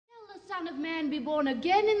Son of Man be born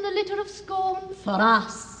again in the litter of scorn? For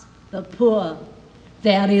us, the poor,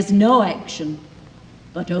 there is no action,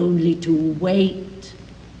 but only to wait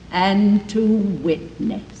and to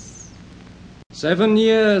witness. 7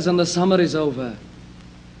 years and the summer is over.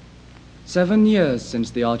 7 years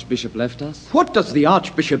since the Archbishop left us. What does the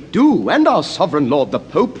Archbishop do, and our sovereign lord the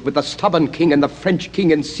Pope, with the stubborn king and the French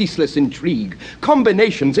king in ceaseless intrigue,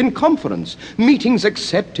 combinations in conference, meetings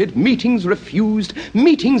accepted, meetings refused,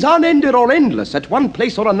 meetings unended or endless at one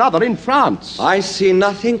place or another in France? I see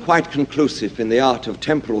nothing quite conclusive in the art of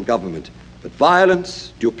temporal government, but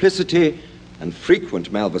violence, duplicity, and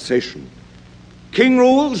frequent malversation. King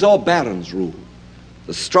rules or barons rule.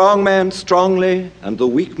 The strong man strongly, and the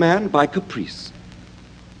weak man by caprice.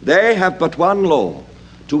 They have but one law,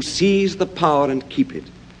 to seize the power and keep it.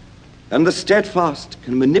 And the steadfast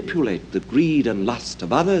can manipulate the greed and lust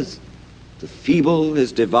of others. The feeble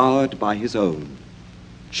is devoured by his own.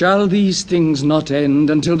 Shall these things not end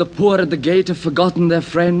until the poor at the gate have forgotten their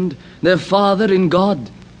friend, their father in God?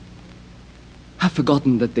 Have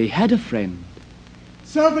forgotten that they had a friend?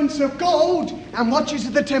 Servants of gold and watchers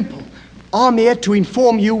of the temple, I'm here to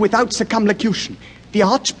inform you without circumlocution. The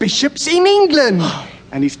Archbishop's in England,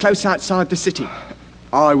 and he's close outside the city.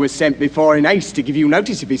 I was sent before in haste to give you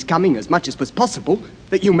notice of his coming as much as was possible,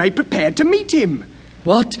 that you may prepare to meet him.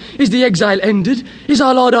 What? Is the exile ended? Is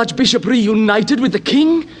our Lord Archbishop reunited with the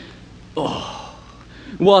king? Oh,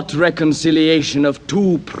 what reconciliation of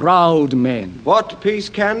two proud men. What peace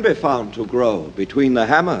can be found to grow between the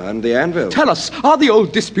hammer and the anvil? Tell us, are the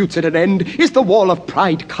old disputes at an end? Is the wall of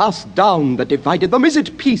pride cast down that divided them? Is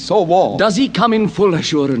it peace or war? Does he come in full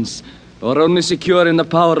assurance, or only secure in the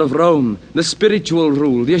power of Rome, the spiritual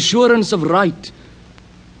rule, the assurance of right,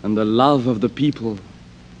 and the love of the people?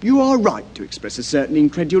 You are right to express a certain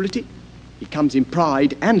incredulity. He comes in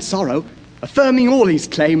pride and sorrow, affirming all his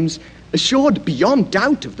claims, assured beyond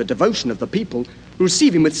doubt of the devotion of the people, who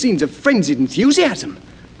receive him with scenes of frenzied enthusiasm,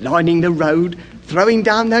 lining the road, throwing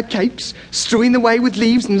down their capes, strewing the way with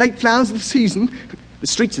leaves and late flowers of the season. The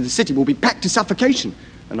streets of the city will be packed to suffocation,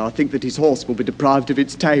 and I think that his horse will be deprived of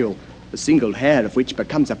its tail, the single hair of which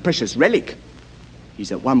becomes a precious relic.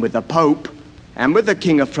 He's at one with the Pope and with the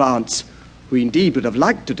King of France, who indeed would have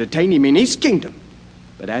liked to detain him in his kingdom.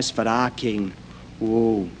 But as for our king,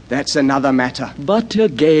 oh, that's another matter. But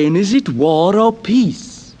again, is it war or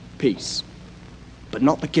peace? Peace. But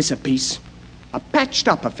not the kiss of peace. A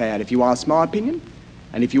patched-up affair, if you ask my opinion.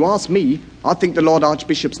 And if you ask me, I think the Lord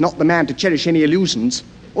Archbishop's not the man to cherish any illusions,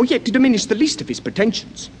 or yet to diminish the least of his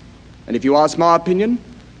pretensions. And if you ask my opinion,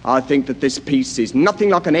 I think that this peace is nothing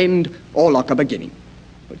like an end or like a beginning.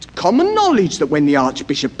 It's common knowledge that when the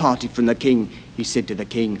Archbishop parted from the king, he said to the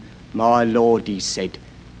king, "My lord," he said,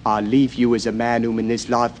 "I leave you as a man whom in this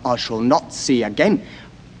life I shall not see again."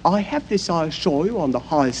 I have this, I assure you, on the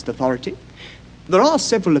highest authority. There are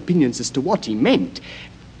several opinions as to what he meant,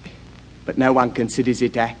 but no one considers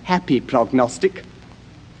it a happy prognostic.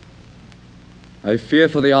 I fear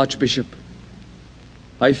for the Archbishop.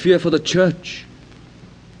 I fear for the Church.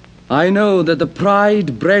 I know that the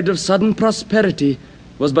pride bred of sudden prosperity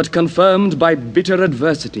was but confirmed by bitter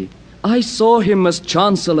adversity. I saw him as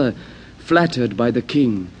Chancellor, flattered by the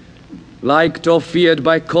king, liked or feared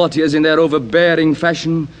by courtiers in their overbearing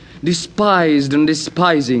fashion, despised and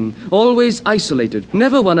despising, always isolated,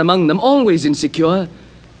 never one among them, always insecure.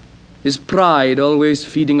 His pride always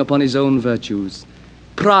feeding upon his own virtues,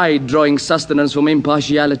 pride drawing sustenance from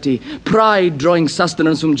impartiality, pride drawing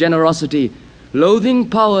sustenance from generosity, loathing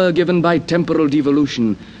power given by temporal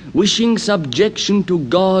devolution, wishing subjection to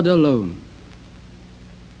God alone.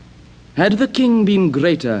 Had the king been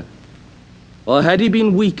greater, or had he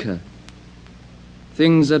been weaker,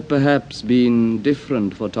 things had perhaps been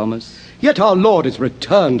different for Thomas. Yet our Lord is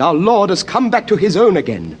returned. Our Lord has come back to his own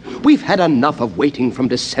again. We've had enough of waiting from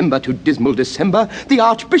December to dismal December. The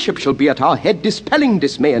Archbishop shall be at our head, dispelling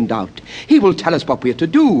dismay and doubt. He will tell us what we are to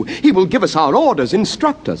do. He will give us our orders,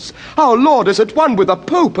 instruct us. Our Lord is at one with the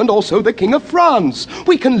Pope and also the King of France.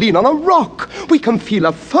 We can lean on a rock. We can feel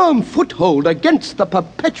a firm foothold against the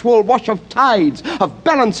perpetual wash of tides, of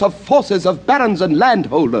balance of forces of barons and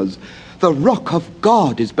landholders. The rock of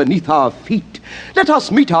God is beneath our feet. Let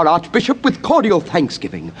us meet our Archbishop with cordial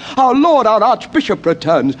thanksgiving. Our Lord, our Archbishop,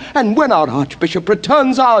 returns, and when our Archbishop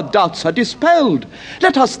returns, our doubts are dispelled.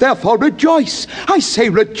 Let us therefore rejoice, I say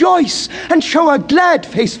rejoice, and show a glad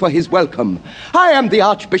face for his welcome. I am the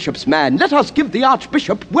Archbishop's man. Let us give the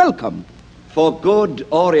Archbishop welcome. For good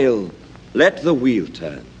or ill, let the wheel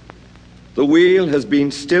turn. The wheel has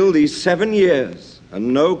been still these 7 years,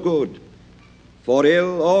 and no good. For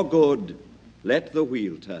ill or good, let the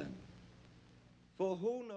wheel turn. For who knows?